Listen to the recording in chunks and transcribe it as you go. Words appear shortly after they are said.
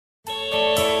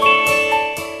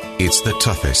It's the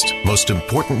toughest, most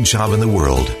important job in the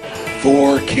world.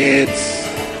 4 kids.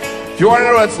 If you want to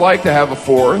know what it's like to have a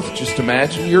 4th, just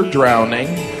imagine you're drowning,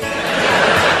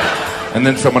 and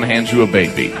then someone hands you a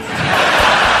baby.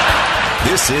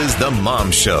 This is The Mom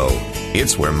Show.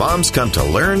 It's where moms come to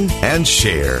learn and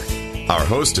share. Our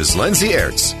host is Lindsay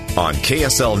Aerts on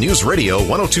KSL News Radio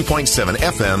 102.7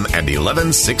 FM and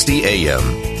 1160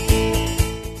 AM.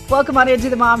 Welcome on into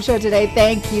The Mom Show today.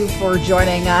 Thank you for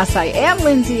joining us. I am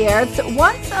Lindsay Aerts.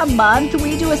 Once a month,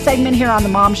 we do a segment here on The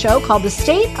Mom Show called The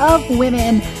State of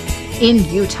Women in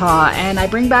Utah. And I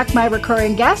bring back my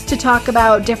recurring guests to talk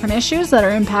about different issues that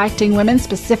are impacting women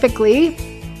specifically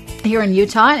here in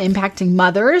Utah and impacting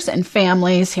mothers and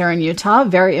families here in Utah.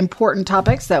 Very important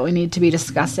topics that we need to be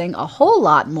discussing a whole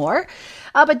lot more.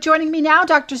 But joining me now,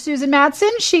 Dr. Susan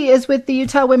Madsen. She is with the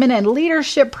Utah Women and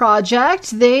Leadership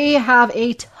Project. They have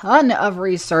a ton of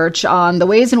research on the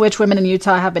ways in which women in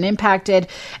Utah have been impacted.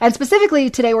 And specifically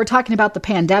today, we're talking about the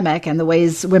pandemic and the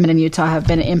ways women in Utah have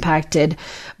been impacted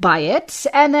by it.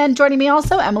 And then joining me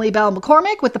also, Emily Bell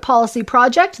McCormick with the Policy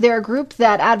Project. They're a group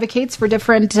that advocates for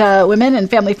different women and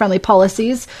family-friendly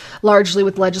policies, largely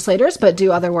with legislators, but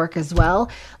do other work as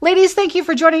well. Ladies, thank you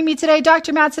for joining me today.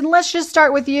 Dr. Madsen, let's just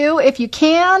start with you. If you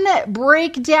can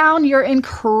break down your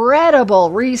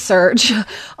incredible research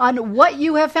on what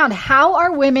you have found. How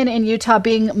are women in Utah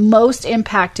being most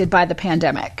impacted by the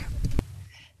pandemic?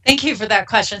 Thank you for that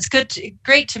question. It's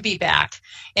great to be back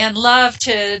and love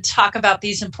to talk about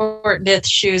these important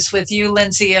issues with you,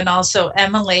 Lindsay, and also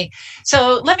Emily.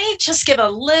 So let me just give a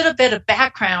little bit of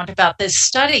background about this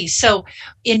study. So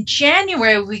in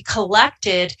January, we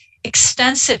collected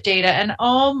extensive data, and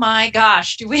oh my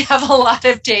gosh, do we have a lot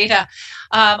of data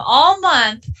all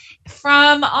month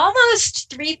from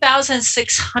almost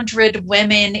 3,600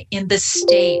 women in the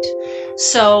state.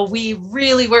 So we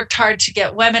really worked hard to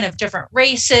get women of different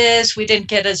races. We didn't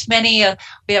get as many.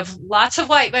 We have lots of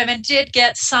white women, did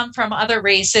get some from other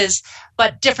races,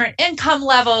 but different income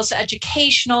levels,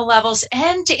 educational levels,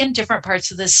 and in different parts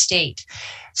of the state.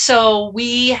 So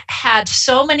we had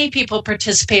so many people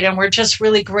participate, and we're just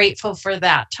really grateful for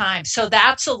that time. So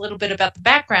that's a little bit about the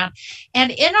background.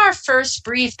 And in our first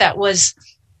brief that was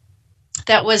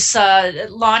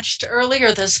launched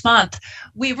earlier this month,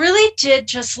 we really did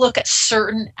just look at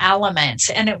certain elements,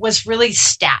 and it was really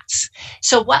stats.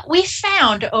 So what we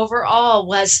found overall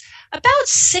was about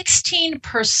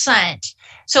 16%.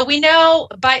 So we know,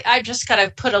 I just got to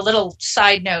put a little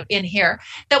side note in here,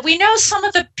 that we know some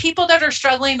of the people that are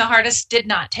struggling the hardest did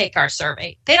not take our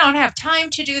survey. They don't have time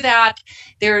to do that.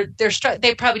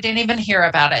 They probably didn't even hear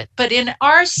about it. But in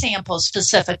our sample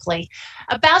specifically,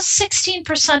 about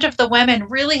 16% of the women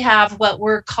really have what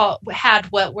we're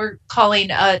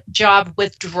calling a job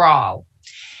withdrawal.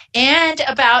 And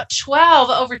about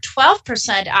over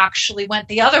 12% actually went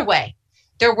the other way.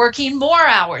 They're working more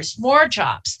hours, more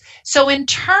jobs. So in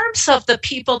terms of the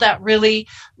people that really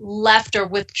left or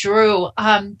withdrew,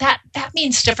 that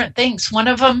means different things. One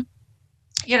of them,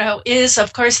 is,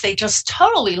 of course, they just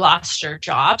totally lost their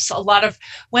jobs. A lot of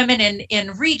women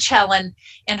in retail and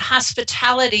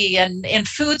hospitality and in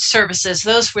food services,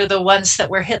 those were the ones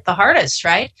that were hit the hardest,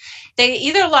 right? They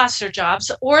either lost their jobs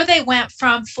or they went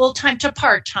from full-time to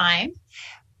part-time.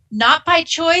 Not by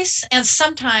choice, and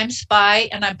sometimes by,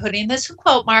 and I'm putting this in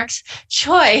quote marks,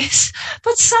 choice,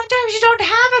 but sometimes you don't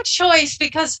have a choice,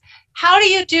 because how do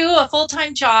you do a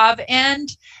full-time job and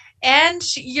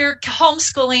you're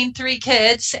homeschooling 3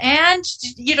 kids and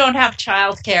you don't have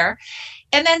childcare?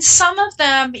 And then some of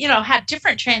them, had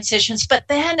different transitions, but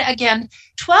then again,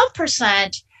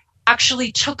 12%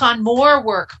 actually took on more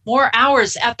work, more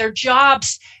hours at their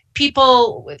jobs.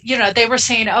 People, they were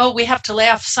saying, oh, we have to lay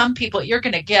off some people, you're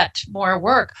going to get more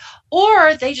work.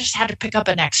 Or they just had to pick up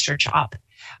an extra job.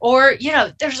 Or,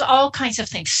 there's all kinds of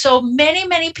things. So many,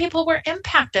 many people were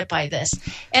impacted by this.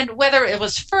 And whether it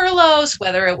was furloughs,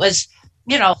 whether it was,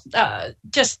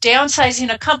 just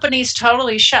downsizing of companies,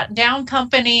 totally shutting down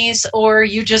companies, or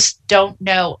you just don't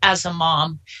know as a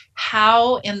mom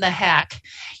how in the heck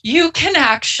you can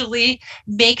actually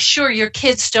make sure your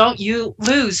kids you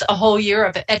lose a whole year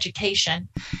of education.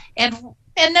 And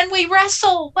then we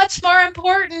wrestle, what's more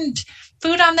important?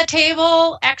 Food on the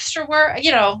table, extra work,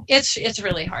 it's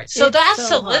really hard. So that's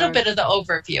a little bit of the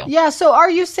overview. Yeah, so are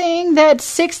you saying that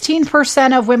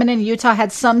 16% of women in Utah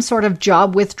had some sort of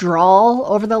job withdrawal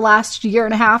over the last year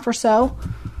and a half or so?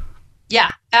 Yeah,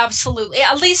 absolutely.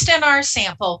 At least in our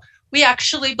sample. We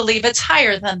actually believe it's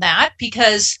higher than that,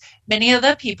 because many of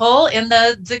the people in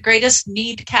the greatest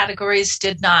need categories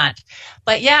did not.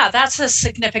 But yeah, that's a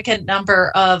significant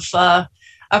number of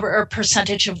a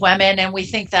percentage of women, and we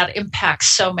think that impacts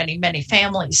so many, many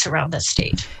families around the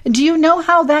state. Do you know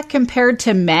how that compared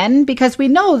to men? Because we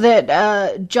know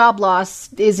that job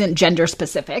loss isn't gender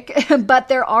specific, but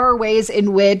there are ways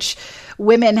in which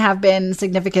women have been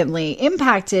significantly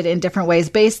impacted in different ways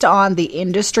based on the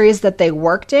industries that they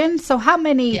worked in. So how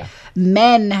many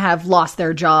men have lost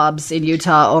their jobs in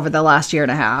Utah over the last year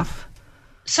and a half?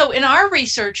 So in our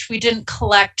research, we didn't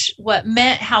collect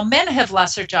how men have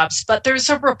lost their jobs, but there's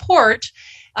a report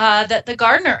that the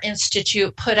Gardner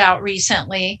Institute put out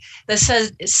recently that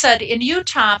said in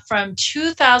Utah from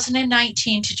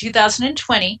 2019 to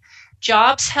 2020,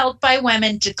 jobs held by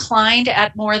women declined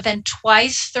at more than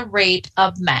twice the rate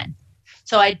of men.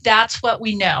 So that's what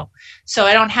we know. So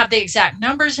I don't have the exact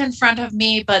numbers in front of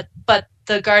me, but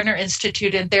the Gardner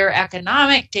Institute and their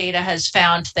economic data has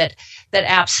found that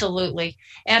absolutely.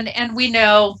 And we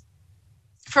know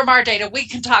from our data, we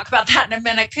can talk about that in a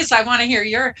minute because I want to hear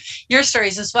your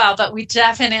stories as well. But we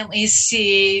definitely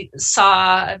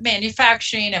saw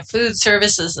manufacturing and food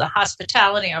services, the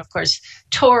hospitality, of course,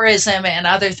 tourism and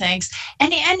other things.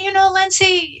 And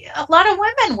Lindsay, a lot of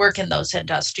women work in those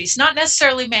industries, not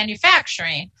necessarily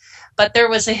manufacturing, but there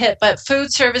was a hit. But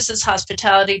food services,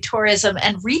 hospitality, tourism,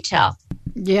 and retail.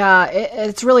 Yeah,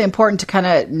 it's really important to kind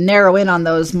of narrow in on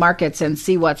those markets and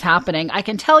see what's happening. I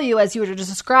can tell you, as you were just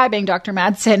describing, Dr.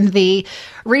 Madsen, the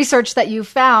research that you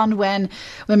found when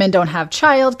women don't have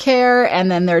childcare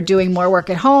and then they're doing more work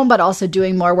at home, but also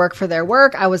doing more work for their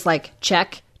work. I was like,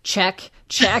 check. That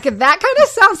kind of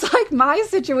sounds like my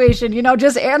situation.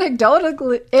 Just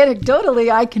anecdotally,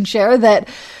 I can share that,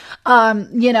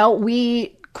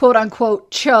 we quote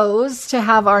unquote chose to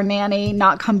have our nanny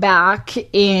not come back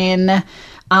at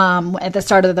the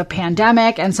start of the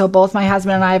pandemic. And so both my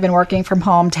husband and I have been working from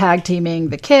home, tag teaming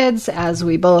the kids as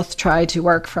we both try to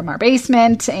work from our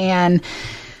basement. And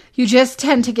you just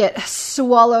tend to get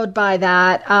swallowed by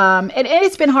that. And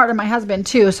it's been hard on my husband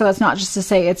too. So that's not just to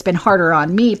say it's been harder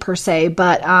on me per se,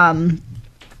 but,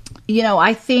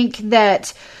 I think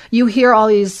that you hear all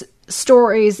these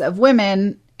stories of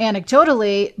women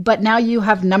anecdotally, but now you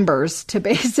have numbers to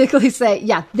basically say,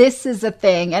 yeah, this is a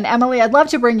thing. And Emily, I'd love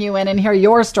to bring you in and hear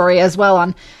your story as well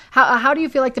on how do you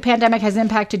feel like the pandemic has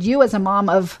impacted you as a mom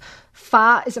of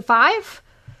 5? Is it 5?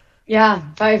 Yeah,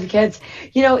 5 kids.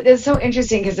 It's so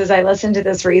interesting because as I listened to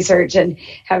this research and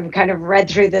have kind of read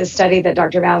through this study that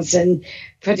Dr. Madsen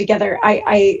put together,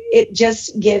 it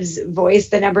just gives voice.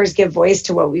 The numbers give voice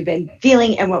to what we've been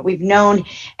feeling and what we've known.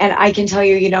 And I can tell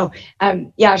you,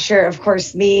 sure, of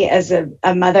course, me as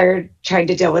a mother trying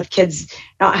to deal with kids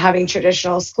not having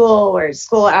traditional school or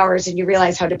school hours, and you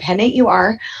realize how dependent you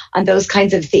are on those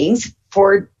kinds of things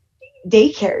for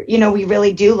daycare. We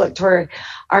really do look toward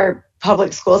our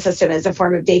public school system as a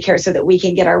form of daycare so that we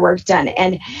can get our work done.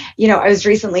 And, I was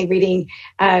recently reading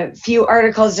a few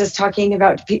articles just talking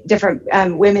about different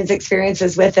women's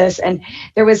experiences with this. And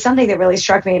there was something that really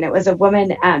struck me. And it was a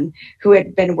woman who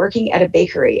had been working at a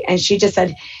bakery. And she just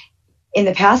said, in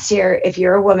the past year, if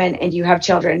you're a woman and you have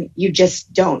children, you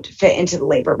just don't fit into the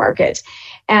labor market.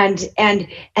 And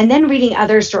then reading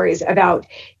other stories about,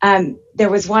 there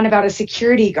was one about a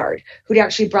security guard who'd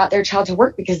actually brought their child to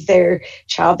work because their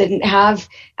child didn't have,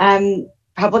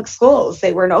 public schools.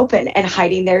 They weren't open, and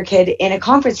hiding their kid in a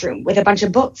conference room with a bunch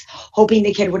of books, hoping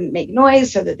the kid wouldn't make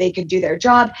noise so that they could do their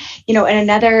job. And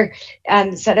another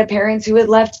set of parents who had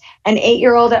left an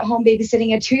 8-year-old at home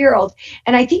babysitting a 2-year-old.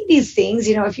 And I think these things,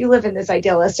 if you live in this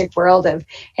idealistic world of,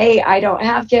 hey, I don't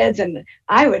have kids and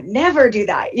I would never do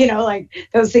that, like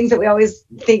those things that we always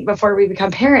think before we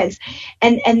become parents.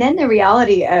 And then the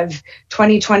reality of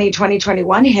 2020,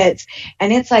 2021 hits,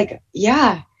 and it's like,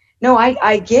 yeah, no,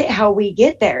 I get how we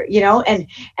get there, and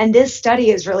this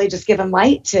study has really just given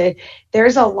light to,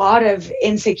 there's a lot of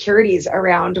insecurities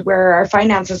around where our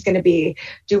finance is going to be.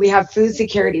 Do we have food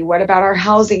security? What about our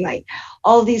housing? Like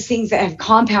all of these things that have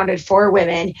compounded for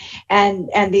women, and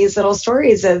these little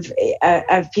stories of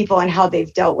people and how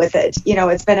they've dealt with it.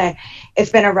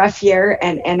 It's been a rough year,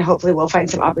 and hopefully we'll find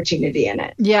some opportunity in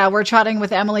it. Yeah, we're chatting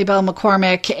with Emily Bell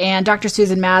McCormick and Dr.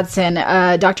 Susan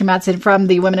Madsen, Dr. Madsen from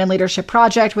the Women in Leadership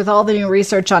Project, with all the new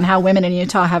research on how women in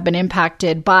Utah have been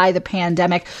impacted by the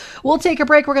pandemic. We'll take a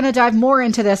break. We're going to dive more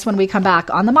into this when we come back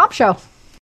on The Mom Show.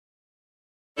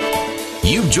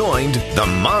 You've joined The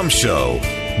Mom Show.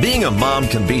 Being a mom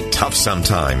can be tough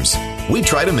sometimes. We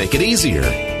try to make it easier.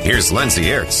 Here's Lindsay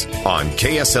Aerts on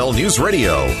KSL News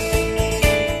Radio.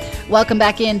 Welcome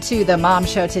back into The Mom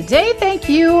Show today. Thank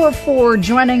you for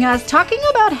joining us, talking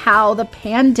about how the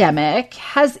pandemic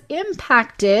has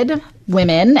impacted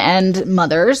women and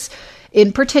mothers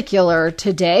in particular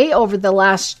today over the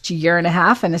last year and a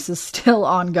half, and this is still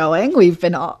ongoing. We've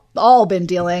been all been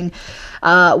dealing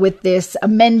with this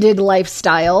amended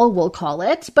lifestyle, we'll call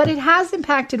it, but it has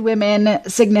impacted women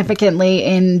significantly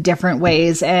in different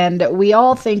ways. And we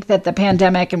all think that the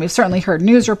pandemic, and we've certainly heard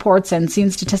news reports and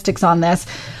seen statistics on this,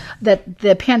 that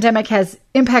the pandemic has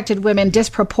impacted women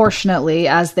disproportionately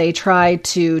as they try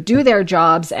to do their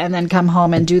jobs and then come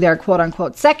home and do their quote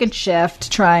unquote second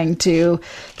shift, trying to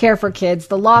care for kids.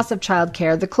 The loss of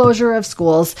childcare, the closure of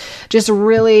schools just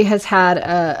really has had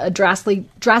a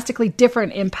drastically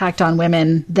different impact on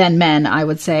women than men, I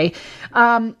would say.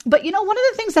 But, you know, one of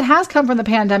the things that has come from the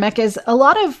pandemic is a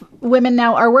lot of women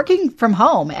now are working from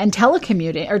home and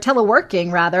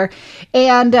teleworking rather.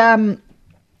 And,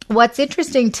 what's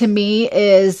interesting to me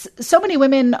is so many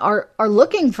women are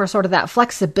looking for sort of that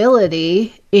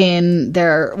flexibility in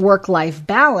their work-life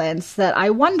balance that I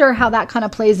wonder how that kind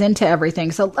of plays into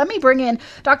everything. So let me bring in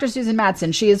Dr. Susan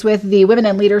Madsen. She is with the Women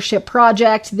in Leadership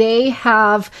Project. They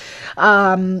have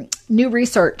new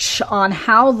research on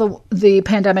how the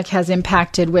pandemic has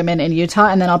impacted women in Utah.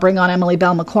 And then I'll bring on Emily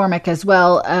Bell McCormick as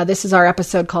well. This is our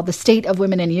episode called The State of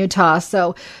Women in Utah.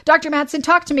 So Dr. Madsen,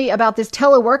 talk to me about this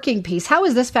teleworking piece. How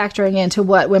is this factoring into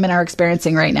what women are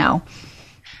experiencing right now?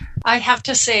 I have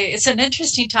to say, it's an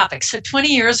interesting topic. So 20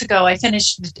 years ago, I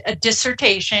finished a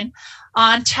dissertation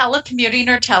on telecommuting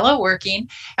or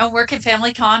teleworking and work and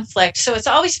family conflict. So it's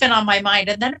always been on my mind.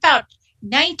 And then about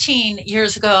 19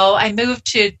 years ago, I moved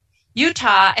to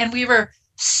Utah, and we were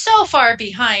so far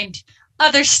behind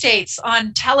other states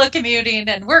on telecommuting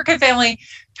and work and family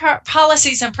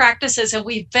policies and practices, and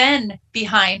we've been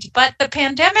behind. But the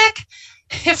pandemic,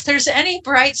 if there's any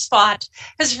bright spot,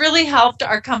 has really helped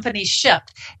our company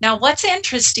shift. Now, what's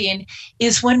interesting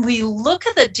is when we look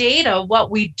at the data, what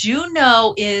we do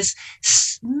know is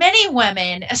many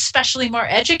women, especially more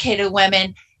educated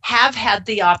women, have had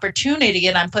the opportunity,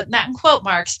 and I'm putting that in quote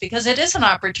marks because it is an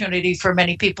opportunity for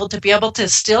many people to be able to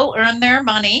still earn their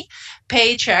money,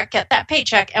 get that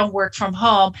paycheck, and work from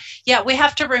home. Yet we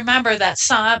have to remember that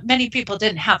many people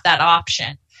didn't have that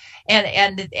option.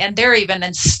 And they're even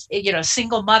in,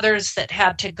 single mothers that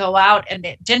had to go out and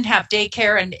didn't have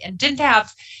daycare and didn't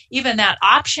have even that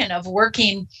option of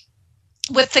working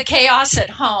with the chaos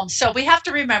at home. So we have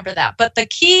to remember that. But the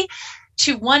key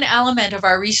to one element of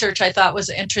our research I thought was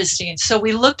interesting. So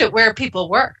we looked at where people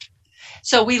worked.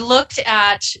 So we looked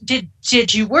at,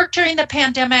 did you work during the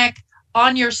pandemic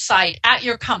on your site, at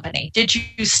your company? Did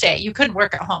you stay? You couldn't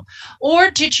work at home.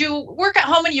 Or did you work at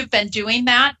home and you've been doing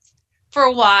that for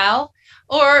a while,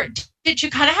 or did you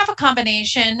kind of have a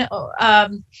combination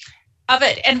of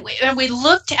it? And we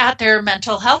looked at their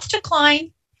mental health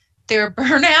decline, their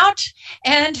burnout,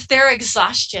 and their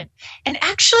exhaustion. And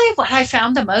actually what I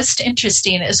found the most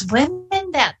interesting is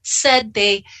women that said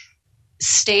they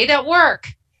stayed at work,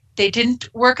 they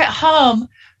didn't work at home,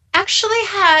 actually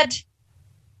had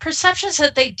perceptions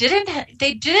that they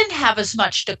didn't have as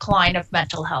much decline of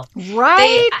mental health. Right.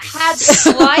 They had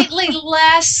slightly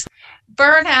less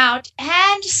burnout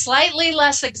and slightly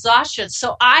less exhaustion.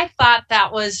 So I thought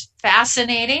that was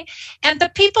fascinating. And the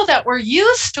people that were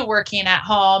used to working at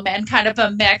home and kind of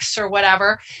a mix or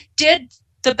whatever did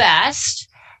the best.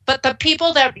 But the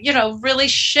people that, really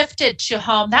shifted to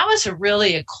home, that was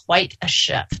quite a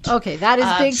shift. Okay, that is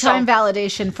big time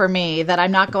validation for me that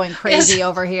I'm not going crazy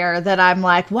over here, that I'm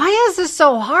like, why is this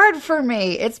so hard for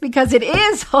me? It's because it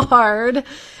is hard.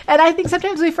 And I think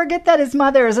sometimes we forget that as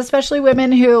mothers, especially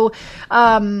women who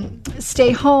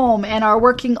stay home and are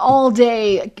working all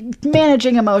day,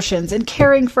 managing emotions and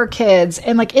caring for kids.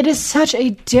 And it is such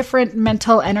a different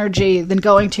mental energy than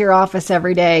going to your office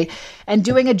every day and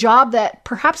doing a job that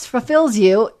perhaps fulfills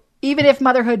you. Even if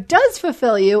motherhood does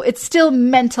fulfill you, it's still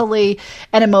mentally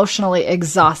and emotionally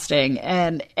exhausting.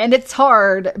 And it's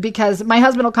hard because my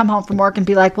husband will come home from work and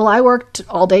be like, well, I worked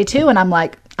all day too. And I'm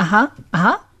like,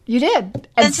 you did.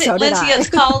 And Lindsay, so did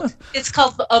I. it's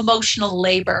called emotional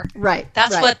labor. Right.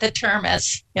 That's what the term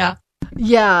is. Yeah.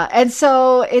 Yeah. And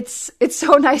so it's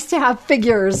so nice to have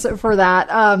figures for that.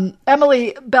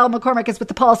 Emily Bell McCormick is with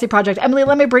the Policy Project. Emily,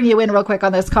 let me bring you in real quick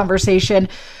on this conversation.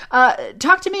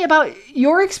 Talk to me about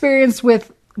your experience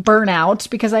with burnout,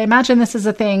 because I imagine this is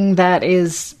a thing that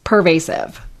is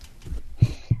pervasive.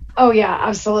 Oh yeah,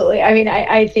 absolutely. I mean,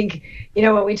 I think,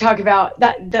 when we talk about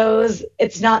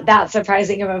it's not that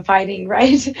surprising of a fighting,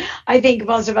 right? I think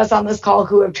most of us on this call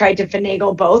who have tried to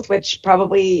finagle both, which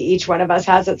probably each one of us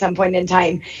has at some point in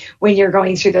time when you're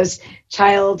going through those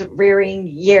child rearing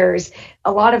years,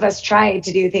 a lot of us try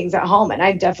to do things at home. And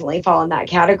I've definitely fallen in that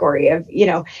category of,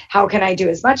 how can I do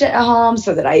as much at home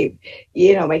so that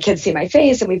my kids see my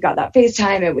face and we've got that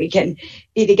FaceTime and we can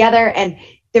be together. And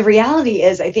the reality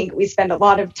is, I think we spend a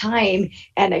lot of time,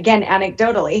 and again,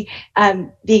 anecdotally,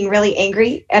 being really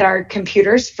angry at our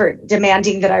computers for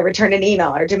demanding that I return an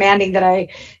email or demanding that I,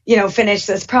 finish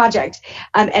this project,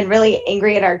 and really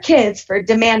angry at our kids for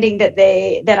demanding that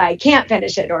I can't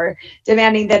finish it or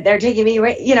demanding that they're taking me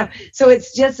away. So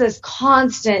it's just this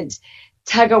constant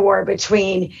tug of war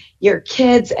between your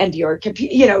kids and your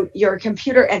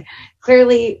computer. And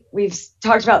clearly, we've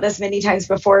talked about this many times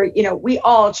before. We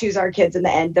all choose our kids in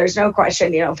the end. There's no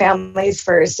question, families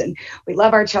first, and we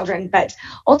love our children. But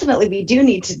ultimately, we do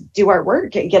need to do our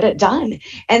work and get it done.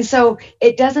 And so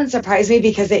it doesn't surprise me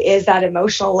because it is that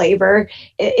emotional labor.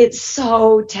 It's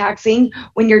so taxing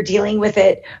when you're dealing with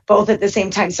it both at the same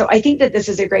time. So I think that this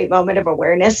is a great moment of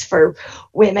awareness for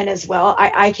women as well.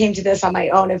 I came to this on my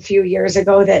own a few years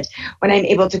ago, that when I'm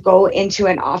able to go into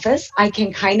an office, I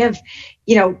can kind of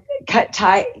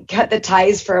cut the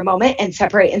ties for a moment and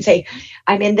separate and say,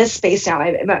 I'm in this space now.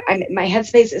 My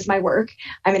headspace is my work.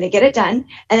 I'm going to get it done.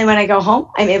 And then when I go home,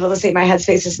 I'm able to say my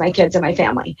headspace is my kids and my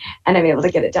family, and I'm able to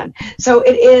get it done. So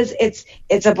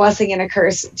it's a blessing and a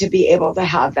curse to be able to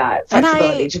have that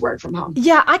flexibility to work from home.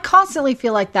 Yeah, I constantly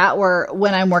feel like that, where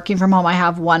when I'm working from home, I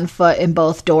have one foot in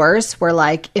both doors, where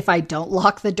like if I don't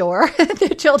lock the door,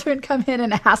 the children come in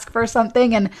and ask for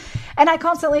something. And I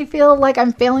constantly feel like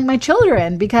I'm failing my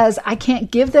children because I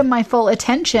can't give them my full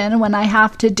attention when I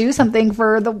have to do something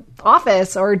for the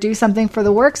office or do something for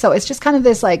the work. So it's just kind of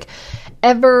this like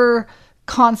ever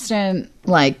constant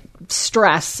like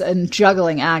stress and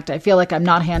juggling act. I feel like I'm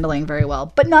not handling very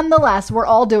well, but nonetheless, we're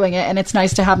all doing it. And it's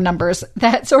nice to have numbers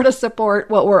that sort of support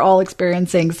what we're all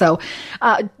experiencing. So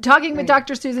talking with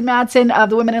Dr. Susan Madsen of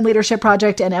the Women in Leadership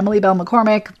Project and Emily Bell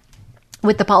McCormick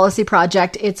with the Policy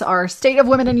Project. It's our State of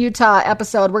Women in Utah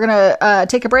episode. We're going to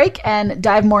take a break and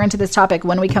dive more into this topic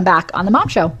when we come back on The Mom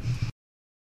Show.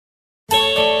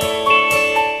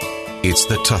 It's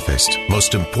the toughest,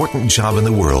 most important job in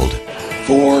the world.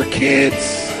 4 kids.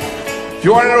 If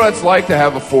you want to know what it's like to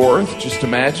have a fourth, just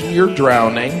imagine you're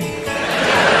drowning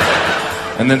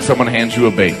and then someone hands you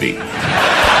a baby.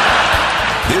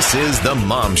 This is The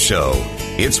Mom Show.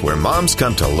 It's where moms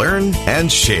come to learn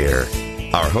and share.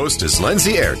 Our host is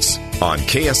Lindsay Aerts on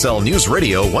KSL News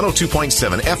Radio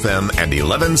 102.7 FM and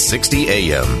 1160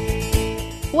 AM.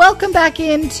 Welcome back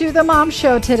into The Mom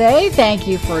Show today. Thank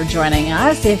you for joining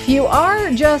us. If you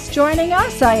are just joining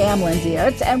us, I am Lindsay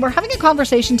Aerts, and we're having a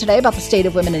conversation today about the state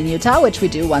of women in Utah, which we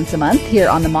do once a month here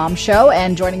on The Mom Show.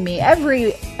 And joining me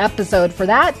every episode for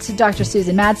that, Dr.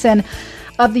 Susan Madsen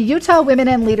of the Utah Women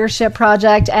in Leadership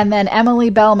Project, and then Emily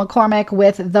Bell McCormick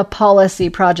with the Policy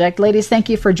Project. Ladies, thank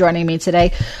you for joining me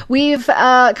today. We've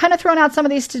kind of thrown out some of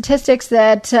these statistics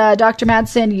that Dr.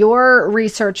 Madsen, your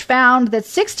research found that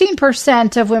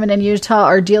 16% of women in Utah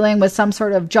are dealing with some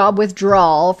sort of job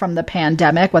withdrawal from the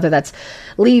pandemic, whether that's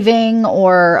leaving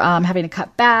or having to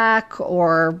cut back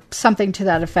or something to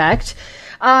that effect.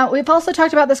 We've also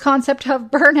talked about this concept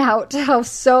of burnout, how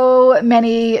so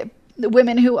many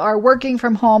women who are working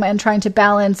from home and trying to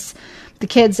balance the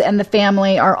kids and the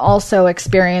family are also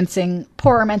experiencing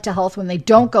poorer mental health when they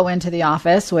don't go into the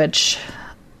office, which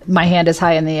my hand is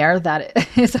high in the air. That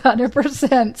is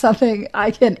 100% something I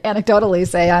can anecdotally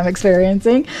say I'm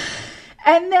experiencing.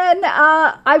 And then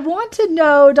I want to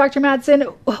know, Dr. Madsen,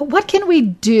 what can we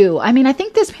do? I mean, I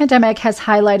think this pandemic has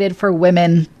highlighted for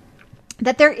women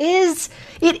that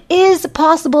it is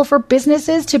possible for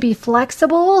businesses to be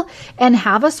flexible and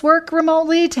have us work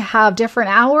remotely, to have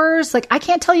different hours. Like, I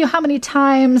can't tell you how many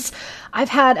times I've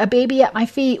had a baby at my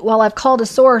feet while I've called a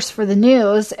source for the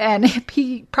news, and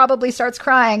he probably starts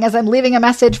crying as I'm leaving a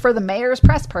message for the mayor's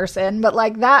press person. But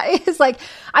like, that is like,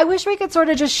 I wish we could sort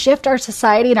of just shift our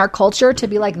society and our culture to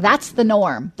be like, that's the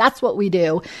norm. That's what we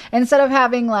do. Instead of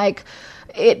having like,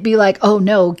 it be like, oh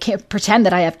no, can't pretend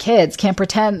that I have kids, can't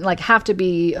pretend, like, have to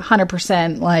be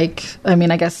 100% like, I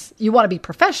mean, I guess you want to be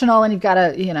professional and you've got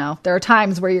to, there are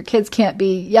times where your kids can't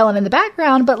be yelling in the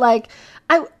background, but like,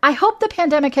 I hope the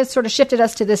pandemic has sort of shifted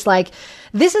us to this, like,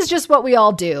 this is just what we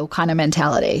all do kind of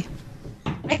mentality.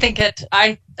 I think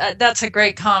that's a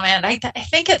great comment. I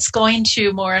think it's going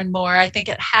to more and more. I think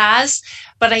it has,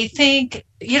 but I think,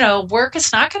 work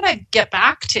is not going to get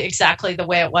back to exactly the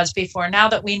way it was before. Now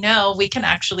that we know we can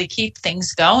actually keep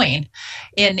things going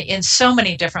in so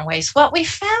many different ways. What we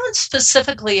found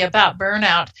specifically about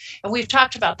burnout, and we've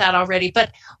talked about that already,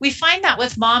 but we find that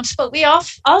with moms, but we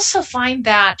also find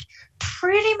that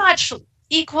pretty much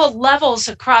equal levels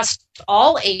across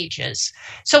all ages.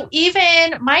 So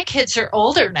even my kids are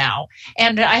older now,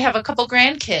 and I have a couple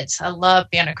grandkids. I love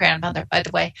being a grandmother, by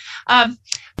the way. But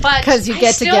because you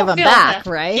get to give them back,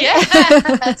 right?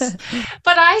 Yes.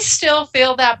 But I still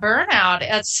feel that burnout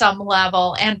at some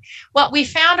level. And what we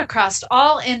found across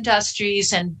all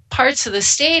industries and parts of the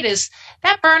state is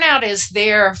that burnout is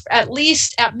there, at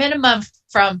least at minimum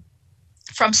from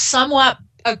somewhat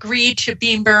agree to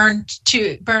being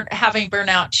having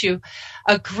burnout to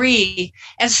agree.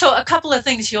 And so a couple of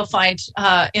things you'll find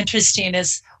interesting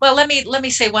is, well, let me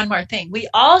say one more thing. We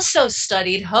also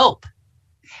studied hope,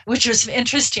 which was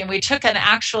interesting. We took an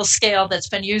actual scale that's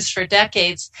been used for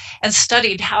decades and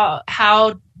studied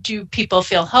how do people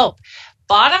feel hope.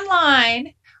 Bottom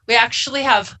line, we actually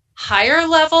have higher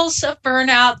levels of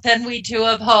burnout than we do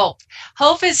of hope.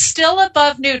 Hope is still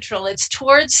above neutral. It's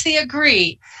towards the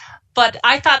agree. But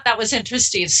I thought that was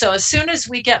interesting. So as soon as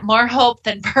we get more hope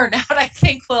than burnout, I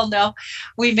think we'll know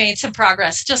we made some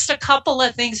progress. Just a couple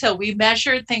of things, though. We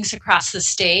measured things across the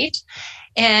state,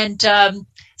 and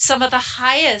some of the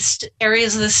highest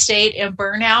areas of the state in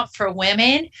burnout for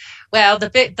women, well,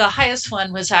 the highest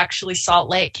one was actually Salt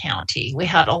Lake County. We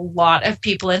had a lot of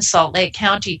people in Salt Lake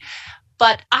County.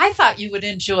 But I thought you would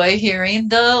enjoy hearing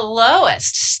the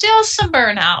lowest. Still some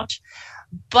burnout.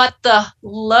 But the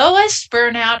lowest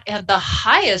burnout and the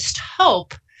highest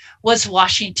hope was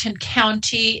Washington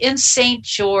County in St.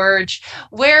 George,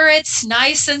 where it's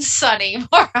nice and sunny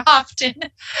more often.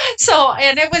 So,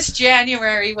 and it was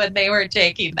January when they were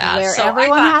taking that. Where so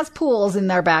everyone has pools in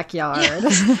their backyard.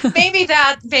 Yeah, maybe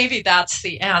that's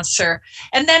the answer.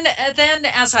 And then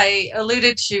as I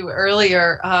alluded to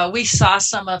earlier, we saw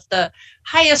some of the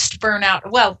highest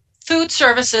burnout. Well, food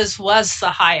services was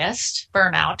the highest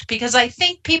burnout because I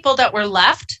think people that were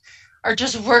left are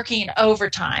just working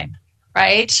overtime,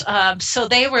 right? So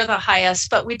they were the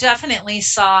highest, but we definitely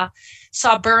saw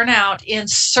burnout in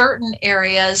certain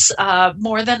areas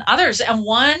more than others. And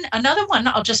another one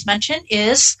I'll just mention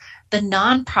is the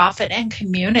nonprofit and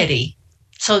community.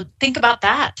 So think about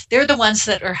that. They're the ones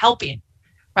that are helping,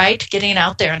 right? Getting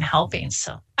out there and helping.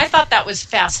 So I thought that was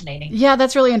fascinating. Yeah,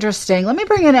 that's really interesting. Let me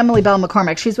bring in Emily Bell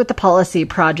McCormick. She's with the Policy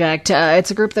Project. It's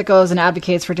a group that goes and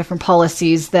advocates for different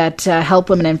policies that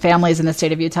help women and families in the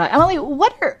state of Utah. Emily,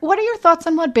 what are your thoughts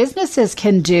on what businesses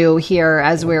can do here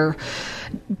as we're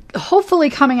hopefully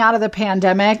coming out of the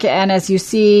pandemic and as you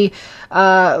see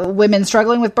women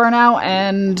struggling with burnout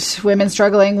and women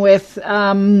struggling with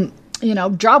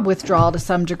job withdrawal to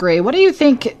some degree? What do you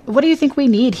think we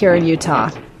need here in Utah?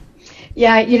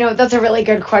 Yeah, that's a really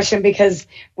good question because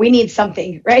we need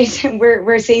something, right?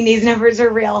 We're seeing these numbers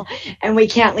are real and we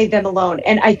can't leave them alone.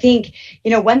 And I think,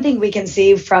 one thing we can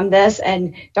see from this,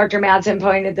 and Dr. Madsen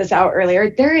pointed this out earlier,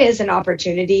 there is an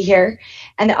opportunity here.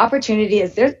 And the opportunity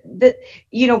is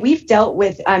we've dealt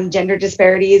with gender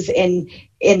disparities in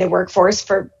the workforce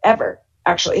forever.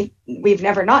 Actually, we've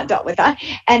never not dealt with that.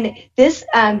 And this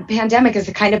pandemic has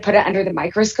kind of put it under the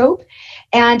microscope.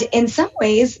 And in some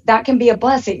ways, that can be a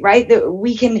blessing, right? That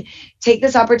we can take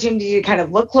this opportunity to kind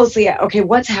of look closely at, okay,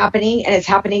 what's happening? And it's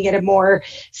happening at a more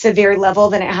severe level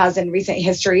than it has in recent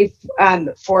history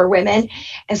for women.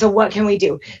 And so what can we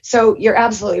do? So you're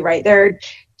absolutely right. There are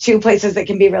two places that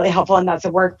can be really helpful, and that's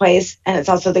the workplace, and it's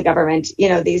also the government.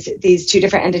 These two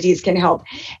different entities can help.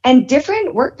 And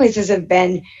different workplaces have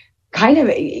been kind of,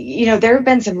 there have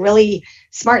been some really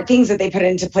smart things that they put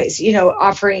into place,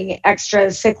 offering extra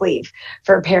sick leave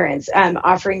for parents,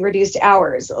 offering reduced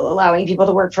hours, allowing people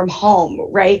to work from home,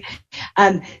 right?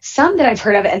 Some that I've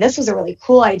heard of, and this was a really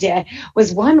cool idea,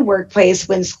 was one workplace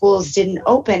when schools didn't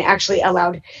open actually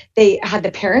they had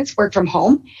the parents work from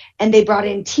home and they brought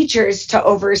in teachers to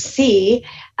oversee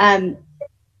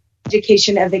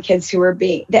education of the kids who were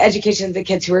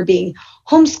being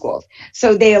homeschooled.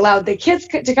 So they allowed the kids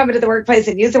to come into the workplace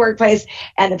and use the workplace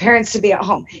and the parents to be at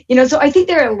home. So I think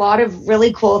there are a lot of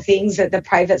really cool things that the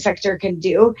private sector can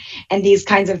do in these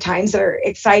kinds of times that are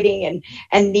exciting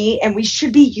and neat. And we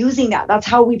should be using that. That's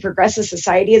how we progress as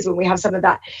society, is when we have some of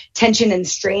that tension and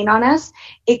strain on us.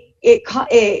 It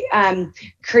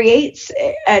creates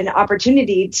an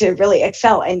opportunity to really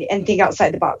excel and think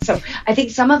outside the box. So I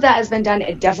think some of that has been done.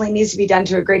 It definitely needs to be done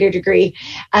to a greater degree.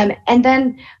 And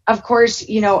then, of course,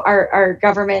 course, our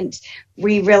government,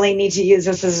 we really need to use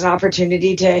this as an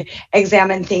opportunity to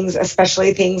examine things,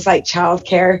 especially things like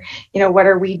childcare. What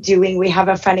are we doing? We have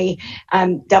a funny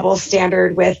double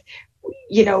standard with,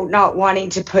 not wanting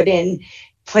to put in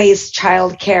place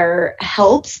childcare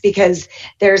helps, because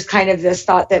there's kind of this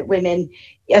thought that women,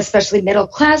 especially middle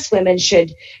class women,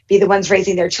 should be the ones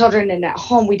raising their children. And at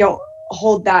home, we don't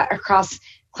hold that across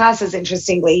classes.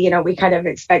 Interestingly, we kind of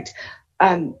expect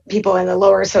people in the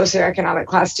lower socioeconomic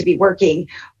class to be working,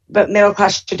 but middle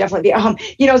class should definitely be at home.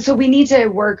 So we need to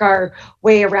work our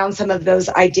way around some of those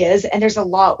ideas. And there's a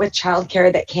lot with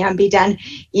childcare that can be done.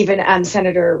 Even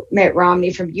Senator Mitt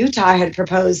Romney from Utah had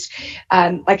proposed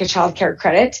like a childcare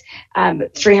credit,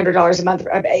 $300 a month.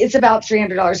 It's about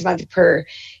 $300 a month per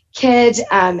kid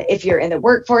if you're in the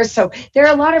workforce. So there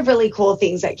are a lot of really cool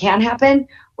things that can happen.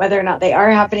 Whether or not they are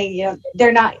happening,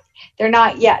 they're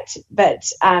not yet, but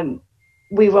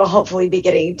we will hopefully be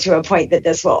getting to a point that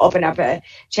this will open up a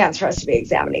chance for us to be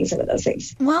examining some of those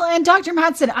things. Well, and Dr.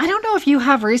 Madsen, I don't know if you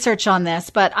have research on this,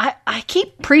 but I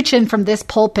keep preaching from this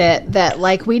pulpit that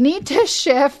we need to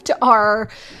shift our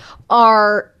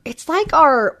it's like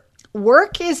our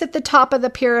work is at the top of the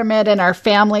pyramid and our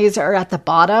families are at the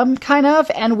bottom, kind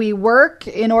of, and we work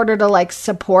in order to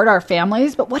support our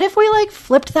families. But what if we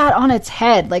flipped that on its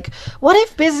head? What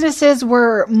if businesses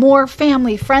were more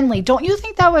family friendly? Don't you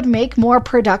think that would make more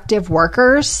productive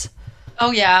workers?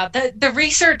 Oh yeah, the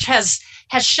research has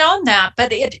shown that, but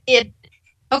the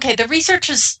research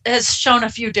has shown a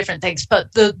few different things,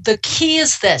 but the key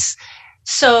is this.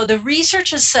 So the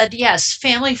research has said, yes,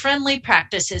 family-friendly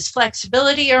practices,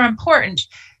 flexibility are important.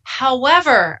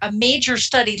 However, a major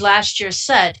study last year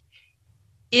said,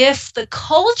 if the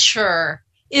culture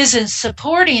isn't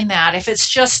supporting that, if it's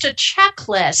just a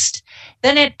checklist,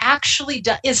 then it actually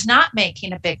is not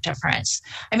making a big difference.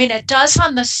 I mean, it does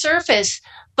on the surface,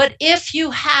 but if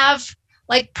you have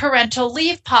parental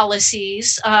leave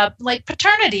policies, like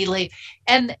paternity leave,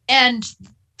 and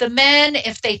the men,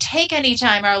 if they take any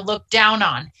time, are looked down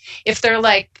on. If they're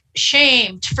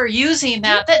shamed for using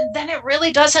that, then it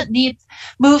really doesn't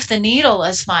move the needle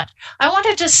as much. I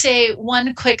wanted to say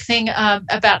one quick thing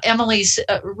about Emily's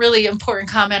really important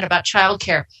comment about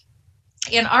childcare.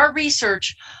 In our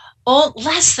research,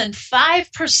 less than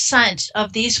 5%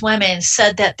 of these women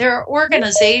said that their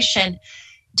organization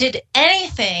did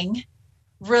anything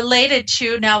related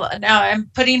to, now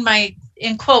I'm putting my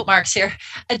in quote marks here,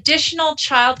 additional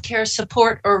childcare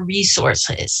support or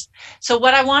resources. So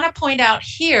what I want to point out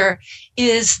here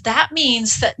is that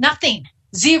means that nothing,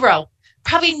 zero,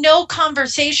 probably no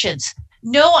conversations,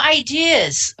 no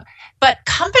ideas. But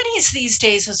companies these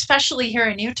days, especially here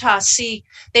in Utah,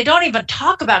 they don't even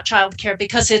talk about childcare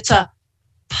because it's a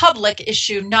public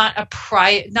issue,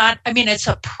 it's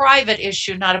a private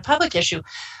issue, not a public issue.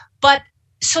 But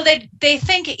so they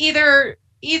think either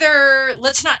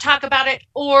let's not talk about it,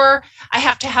 or I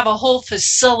have to have a whole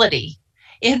facility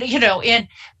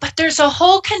but there's a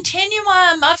whole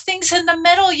continuum of things in the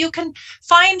middle. You can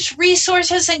find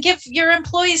resources and give your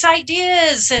employees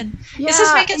ideas. And is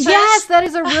this making sense? Yes, that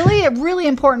is a really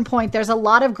important point. There's a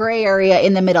lot of gray area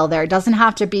in the middle there. It doesn't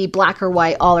have to be black or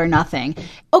white, all or nothing.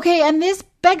 Okay, and this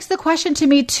begs the question to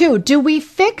me too. Do we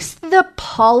fix the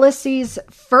policies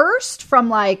first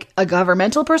from a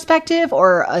governmental perspective,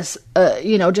 or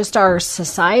just our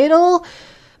societal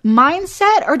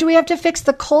mindset, or do we have to fix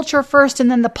the culture first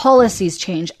and then the policies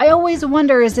change? I always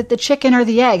wonder, is it the chicken or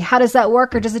the egg? How does that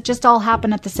work, or does it just all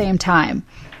happen at the same time?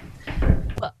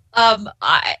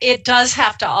 It does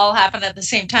have to all happen at the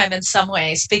same time in some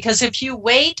ways, because if you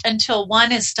wait until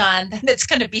one is done, then it's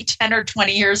going to be 10 or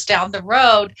 20 years down the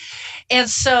road. And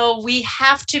so we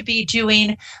have to be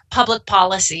doing public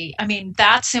policy. I mean,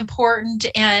 that's important.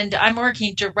 And I'm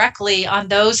working directly on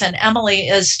those, and Emily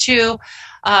is too.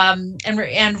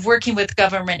 And working with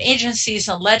government agencies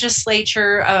and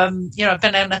legislature. I've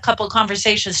been in a couple of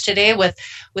conversations today with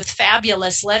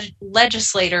fabulous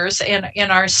legislators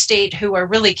in our state who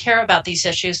really care about these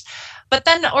issues. But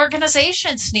then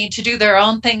organizations need to do their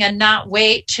own thing and not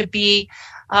wait to be,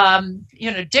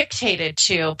 dictated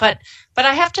to. But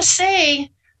I have to say,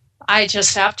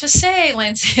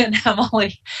 Lindsay and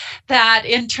Emily, that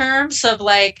in terms of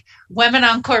women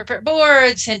on corporate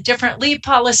boards and different leave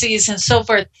policies and so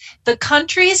forth, the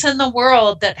countries in the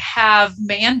world that have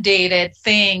mandated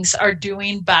things are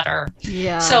doing better.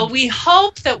 Yeah. So we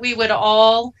hope that we would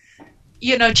all,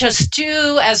 just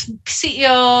do as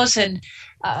CEOs and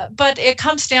But it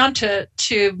comes down to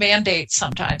mandates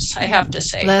sometimes, I have to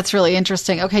say. That's really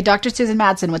interesting. Okay, Dr. Susan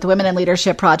Madsen with the Women in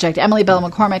Leadership Project. Emily Bell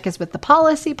McCormick is with the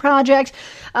Policy Project.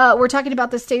 We're talking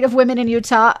about the state of women in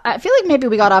Utah. I feel like maybe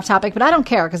we got off topic, but I don't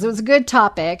care because it was a good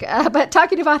topic. But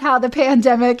talking about how the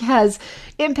pandemic has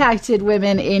impacted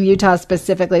women in Utah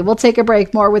specifically. We'll take a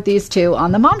break. More with these two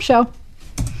on The Mom Show.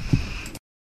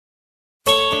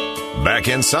 Back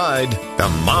inside The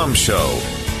Mom Show.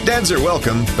 Dads are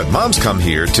welcome, but moms come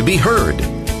here to be heard.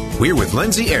 We're with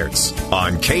Lindsay Aerts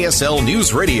on KSL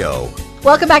News Radio.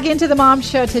 Welcome back into The Mom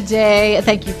Show today.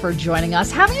 Thank you for joining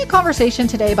us. Having a conversation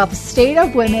today about the state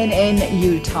of women in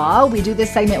Utah. We do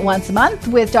this segment once a month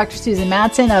with Dr. Susan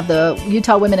Madsen of the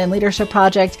Utah Women in Leadership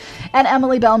Project and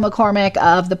Emily Bell McCormick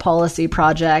of the Policy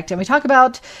Project. And we talk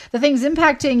about the things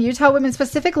impacting Utah women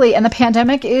specifically, and the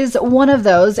pandemic is one of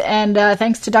those. And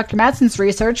thanks to Dr. Madsen's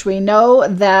research, we know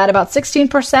that about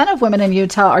 16% of women in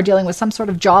Utah are dealing with some sort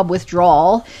of job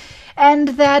withdrawal, and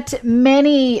that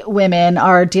many women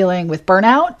are dealing with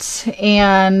burnout,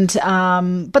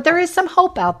 and but there is some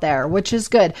hope out there, which is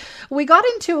good. We got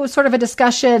into sort of a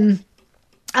discussion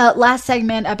last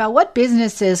segment about what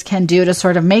businesses can do to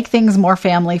sort of make things more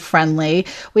family friendly.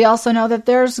 We also know that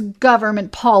there's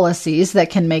government policies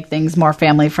that can make things more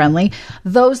family friendly.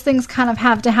 Those things kind of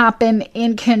have to happen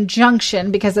in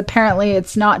conjunction, because apparently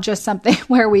it's not just something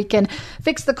where we can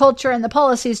fix the culture and the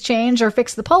policies change, or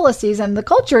fix the policies and the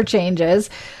culture changes.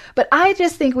 But I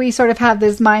just think we sort of have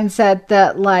this mindset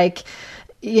that, like,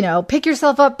 you know, pick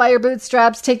yourself up by your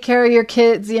bootstraps, take care of your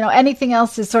kids, you know, anything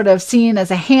else is sort of seen as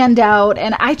a handout.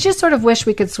 And I just sort of wish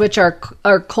we could switch our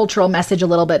cultural message a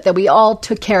little bit, that we all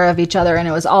took care of each other and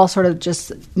it was all sort of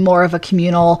just more of a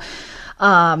communal,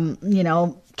 you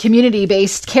know,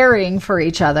 community-based caring for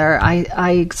each other.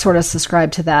 I sort of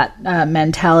subscribe to that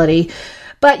mentality.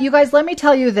 But you guys, let me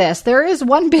tell you this. There is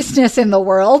one business in the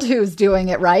world who's doing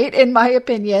it right, in my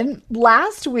opinion.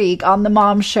 Last week on The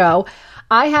Mom Show,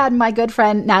 I had my good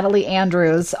friend Natalie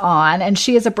Andrews on, and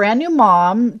she is a brand new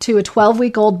mom to a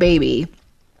 12-week-old baby.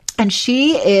 And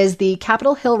she is the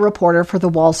Capitol Hill reporter for the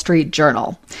Wall Street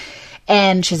Journal.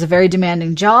 And she's a very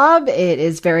demanding job. It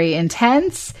is very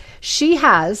intense. She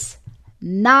has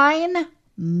 9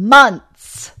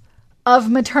 months of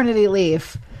maternity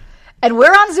leave. And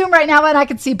we're on Zoom right now, and I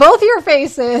can see both your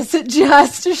faces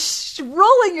just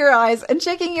rolling your eyes and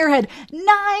shaking your head.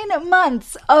 9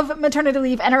 months of maternity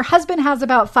leave, and her husband has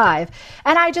about 5.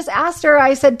 And I just asked her,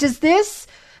 I said,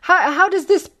 how does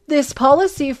this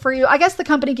policy for you? I guess the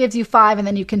company gives you 5, and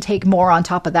then you can take more on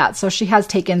top of that. So she has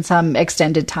taken some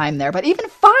extended time there. But even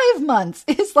 5 months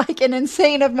is like an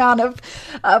insane amount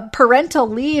of parental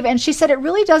leave. And she said it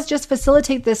really does just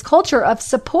facilitate this culture of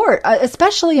support,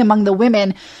 especially among the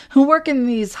women who work in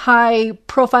these high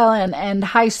profile and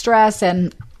high stress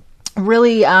and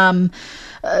really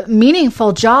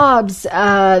meaningful jobs,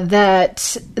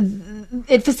 that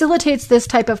it facilitates this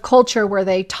type of culture where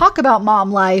they talk about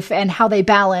mom life and how they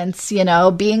balance, you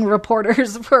know, being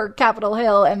reporters for Capitol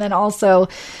Hill and then also,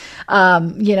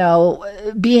 you know,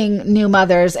 being new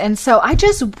mothers. And so I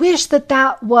just wish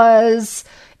that was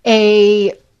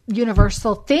a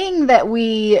universal thing that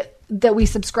we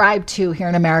subscribe to here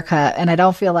in America. And I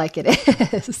don't feel like it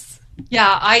is.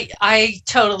 Yeah, I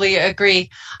totally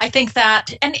agree. I think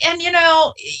that, and you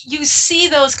know, you see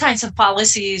those kinds of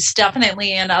policies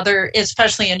definitely in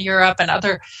especially in Europe and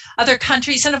other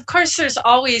countries. And of course, there's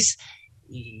always,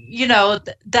 you know,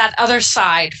 that other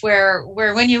side where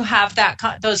when you have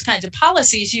those kinds of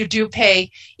policies, you do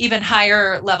pay even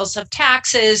higher levels of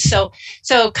taxes.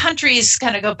 So countries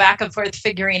kind of go back and forth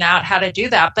figuring out how to do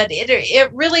that. But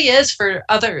it really is for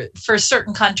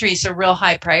certain countries a real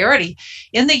high priority.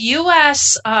 In the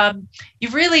U.S., you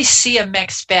really see a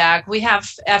mixed bag. We have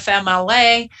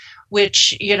FMLA,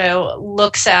 which, you know,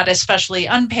 looks at especially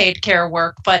unpaid care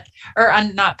work,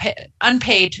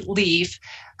 unpaid leave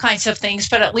kinds of things,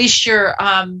 but at least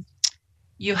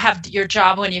you have your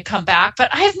job when you come back.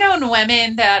 But I've known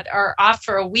women that are off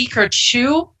for a week or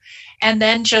 2 and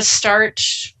then just start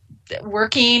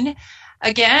working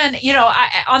again. You know,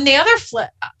 on the other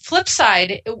flip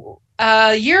side,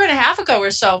 a year and a half ago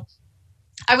or so,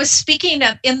 I was speaking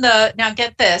now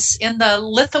get this, in the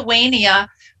Lithuania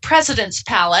President's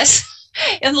Palace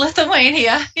in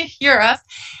Lithuania, Europe,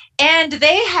 and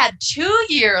they had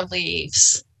 2-year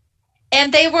leaves.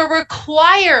 And they were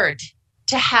required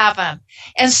to have them.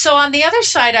 And so on the other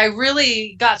side, I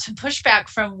really got some pushback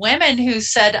from women who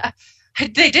said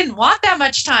they didn't want that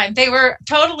much time. They were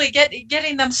totally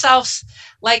getting themselves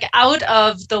like out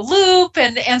of the loop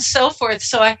and so forth.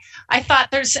 So I thought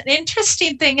there's an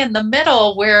interesting thing in the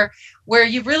middle where where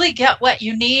you really get what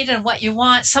you need and what you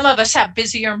want. Some of us have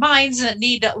busier minds and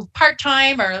need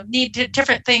part-time or need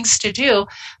different things to do.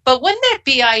 But wouldn't it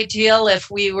be ideal if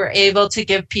we were able to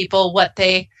give people what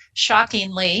they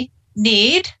shockingly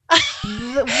need?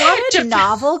 What a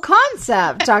novel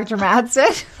concept, Dr.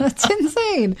 Madsen. That's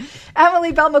insane.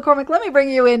 Emily Bell McCormick, let me bring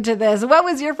you into this. What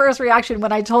was your first reaction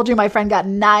when I told you my friend got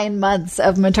 9 months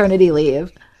of maternity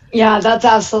leave? Yeah, that's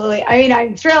absolutely. I mean,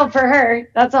 I'm thrilled for her.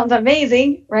 That sounds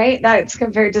amazing, right? That's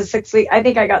compared to 6 weeks. I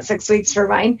think I got 6 weeks for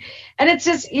mine. And it's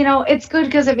just, it's good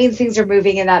because it means things are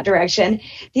moving in that direction.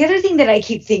 The other thing that I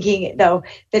keep thinking, though,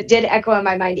 that did echo in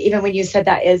my mind, even when you said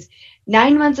that, is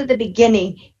 9 months at the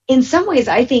beginning. In some ways,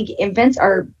 I think infants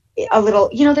are a little,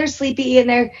 they're sleepy and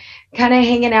they're kind of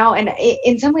hanging out. And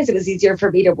in some ways, it was easier for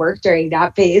me to work during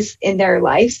that phase in their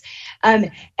lives.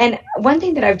 And one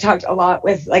thing that I've talked a lot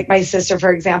with, like my sister,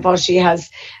 for example, she has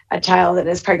a child that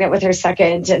is pregnant with her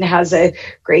second and has a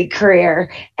great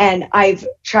career. And I've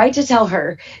tried to tell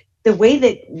her the way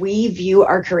that we view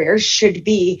our careers should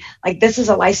be like, this is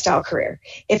a lifestyle career.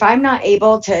 If I'm not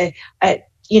able to,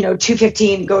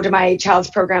 2:15, go to my child's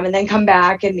program and then come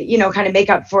back and, kind of make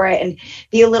up for it and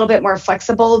be a little bit more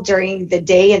flexible during the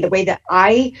day and the way that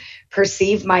I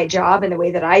perceive my job and the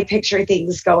way that I picture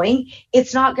things going,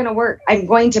 it's not going to work. I'm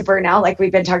going to burn out, like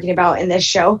we've been talking about in this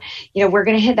show. We're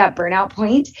going to hit that burnout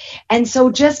point. And so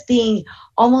just being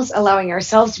almost allowing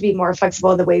ourselves to be more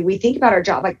flexible in the way we think about our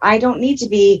job. Like, I don't need to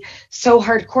be so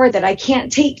hardcore that I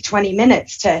can't take 20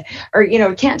 minutes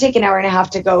can't take an hour and a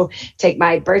half to go take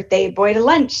my birthday boy to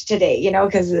lunch today,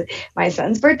 because my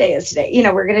son's birthday is today.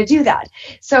 We're going to do that.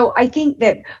 So I think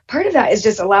that part of that is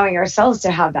just allowing ourselves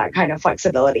to have that kind of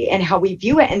flexibility and how we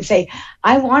view it and say,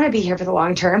 I want to be here for the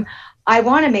long term. I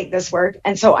want to make this work.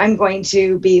 And so I'm going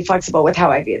to be flexible with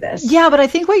how I view this. Yeah, but I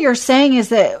think what you're saying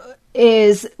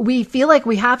is we feel like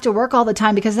we have to work all the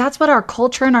time because that's what our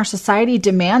culture and our society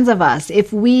demands of us.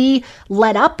 If we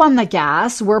let up on the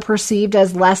gas, we're perceived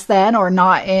as less than or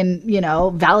not in,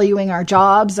 valuing our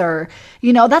jobs or,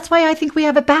 that's why I think we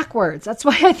have it backwards. That's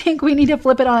why I think we need to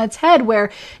flip it on its head,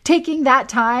 where taking that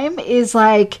time is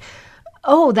like,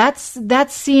 oh, that's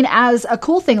seen as a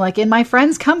cool thing. Like in my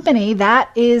friend's company, that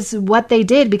is what they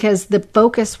did because the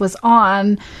focus was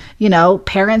on,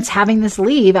 parents having this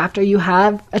leave after you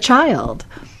have a child.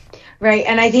 Right.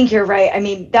 And I think you're right. I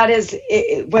mean, that is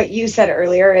what you said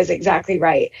earlier is exactly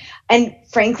right. And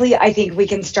frankly, I think we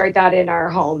can start that in our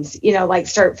homes,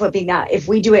 start flipping that. If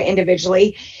we do it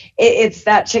individually, it's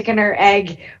that chicken or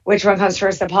egg, which one comes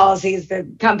first, the policies, the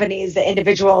companies, the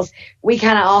individuals. We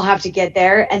kind of all have to get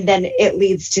there, and then it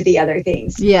leads to the other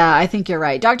things. Yeah, I think you're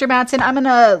right. Dr. Madsen, I'm going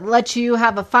to let you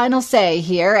have a final say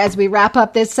here as we wrap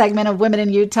up this segment of Women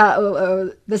in Utah,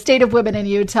 the state of women in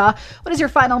Utah. What is your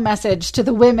final message to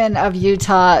the women of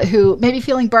Utah who may be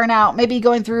feeling burnout, maybe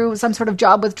going through some sort of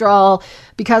job withdrawal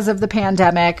because of the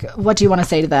pandemic? What do you want to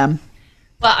say to them?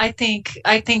 Well, I think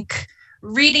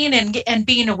reading and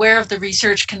being aware of the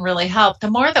research can really help.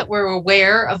 The more that we're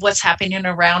aware of what's happening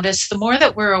around us, the more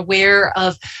that we're aware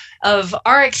of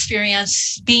our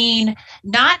experience being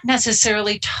not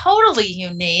necessarily totally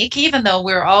unique, even though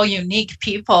we're all unique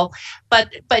people,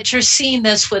 but you're seeing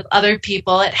this with other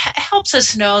people. It helps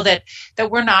us know that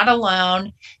we're not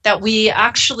alone, that we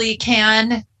actually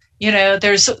can.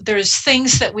 There's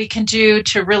things that we can do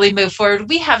to really move forward.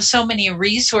 We have so many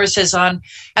resources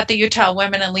at the Utah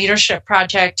Women in Leadership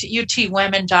Project,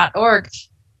 utwomen.org,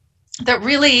 that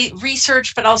really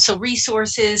research, but also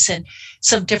resources and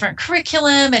some different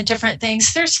curriculum and different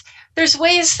things. There's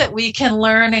ways that we can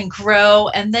learn and grow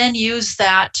and then use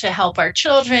that to help our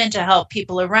children, to help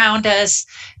people around us,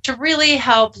 to really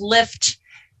help lift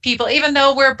people, even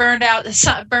though we're burned out,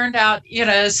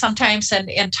 sometimes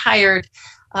and tired.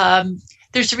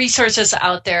 There's resources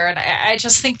out there, and I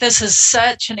just think this is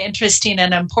such an interesting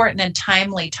and important and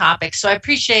timely topic. So I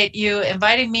appreciate you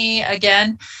inviting me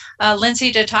again,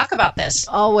 Lindsay, to talk about this.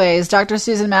 Always. Dr.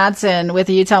 Susan Madsen with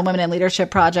the Utah Women in Leadership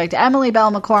Project. Emily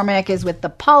Bell McCormick is with the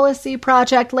Policy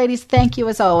Project. Ladies, thank you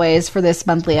as always for this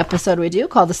monthly episode we do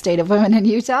called The State of Women in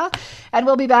Utah. And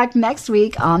we'll be back next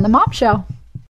week on The Mom Show.